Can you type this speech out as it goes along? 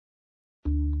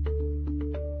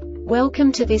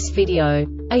Welcome to this video.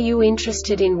 Are you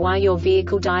interested in why your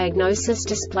vehicle diagnosis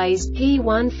displays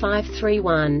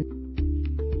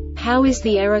P1531? How is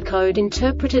the error code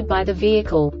interpreted by the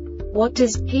vehicle? What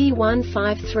does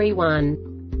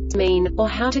P1531 mean, or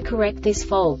how to correct this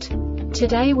fault?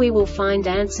 Today we will find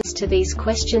answers to these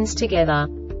questions together.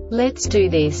 Let's do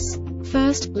this.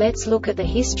 First, let's look at the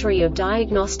history of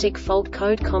diagnostic fault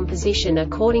code composition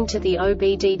according to the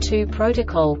OBD2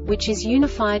 protocol, which is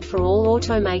unified for all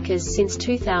automakers since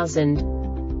 2000.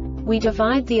 We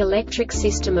divide the electric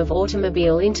system of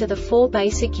automobile into the four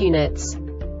basic units: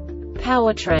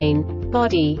 powertrain,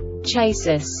 body,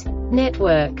 chassis,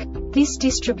 network. This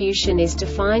distribution is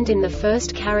defined in the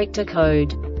first character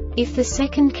code. If the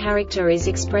second character is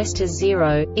expressed as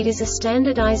 0, it is a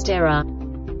standardized error.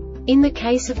 In the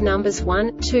case of numbers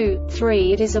 1, 2,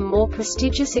 3, it is a more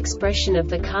prestigious expression of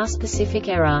the car-specific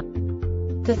error.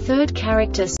 The third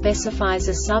character specifies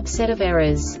a subset of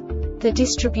errors. The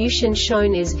distribution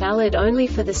shown is valid only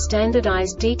for the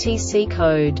standardized DTC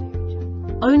code.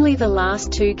 Only the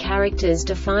last two characters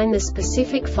define the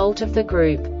specific fault of the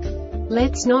group.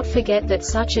 Let's not forget that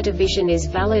such a division is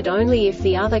valid only if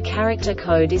the other character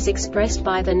code is expressed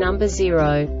by the number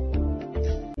 0.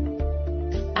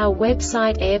 Our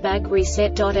website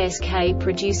airbagreset.sk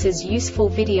produces useful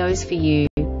videos for you.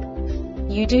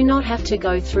 You do not have to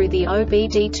go through the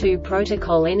OBD2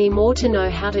 protocol anymore to know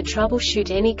how to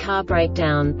troubleshoot any car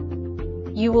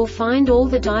breakdown. You will find all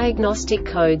the diagnostic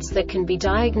codes that can be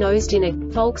diagnosed in a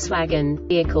Volkswagen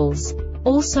vehicles.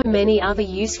 Also many other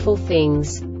useful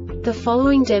things. The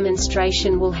following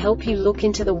demonstration will help you look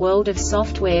into the world of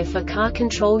software for car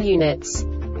control units.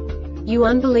 You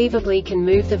unbelievably can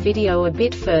move the video a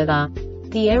bit further.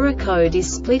 The error code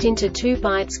is split into 2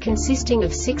 bytes consisting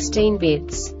of 16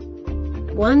 bits.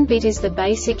 1 bit is the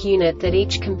basic unit that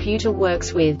each computer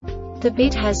works with. The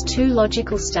bit has 2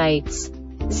 logical states: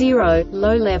 0,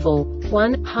 low level,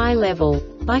 1, high level.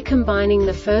 By combining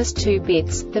the first 2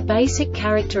 bits, the basic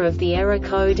character of the error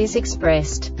code is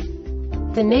expressed.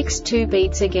 The next 2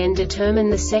 beats again determine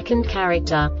the second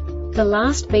character. The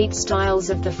last beat styles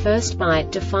of the first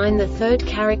byte define the third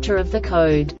character of the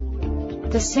code.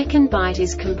 The second byte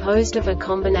is composed of a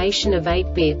combination of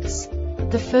 8 bits.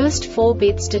 The first 4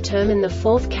 bits determine the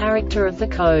fourth character of the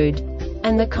code.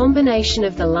 And the combination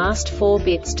of the last 4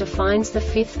 bits defines the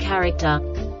fifth character.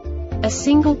 A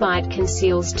single byte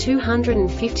conceals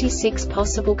 256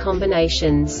 possible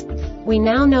combinations. We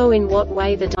now know in what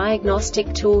way the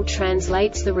diagnostic tool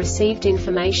translates the received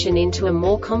information into a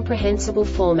more comprehensible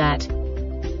format.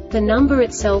 The number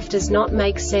itself does not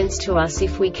make sense to us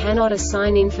if we cannot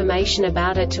assign information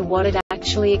about it to what it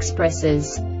actually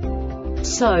expresses.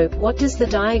 So, what does the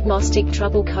diagnostic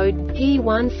trouble code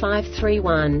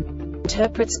P1531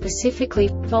 interpret specifically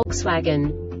for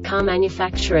Volkswagen car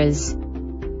manufacturers?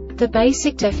 The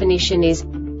basic definition is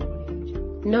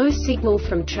no signal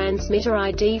from transmitter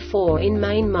ID4 in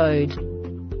main mode.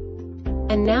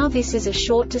 And now this is a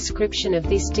short description of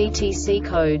this DTC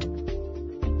code.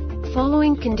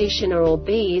 Following condition A or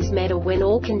B is met, or when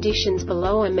all conditions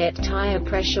below are met: tire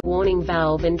pressure warning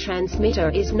valve and transmitter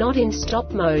is not in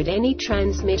stop mode. Any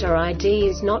transmitter ID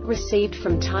is not received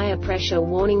from tire pressure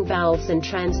warning valves and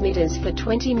transmitters for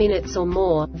 20 minutes or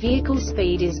more. Vehicle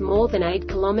speed is more than 8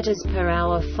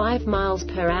 km/h, 5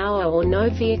 mph, or no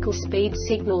vehicle speed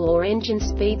signal or engine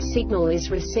speed signal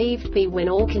is received. B, when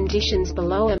all conditions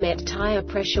below are met: tire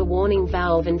pressure warning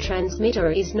valve and transmitter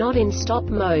is not in stop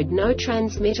mode. No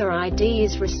transmitter ID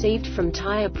is received from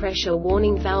tire pressure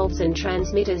warning valves and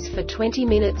transmitters for 20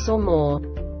 minutes or more.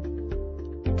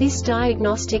 This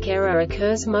diagnostic error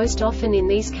occurs most often in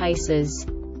these cases: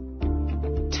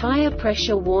 tire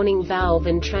pressure warning valve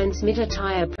and transmitter,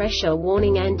 tire pressure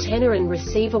warning antenna and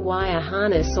receiver wire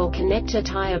harness or connector,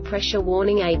 tire pressure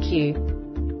warning ECU.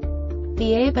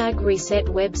 The Airbag Reset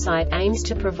website aims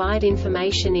to provide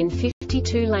information in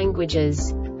 52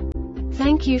 languages.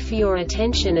 Thank you for your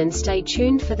attention and stay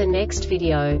tuned for the next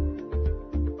video.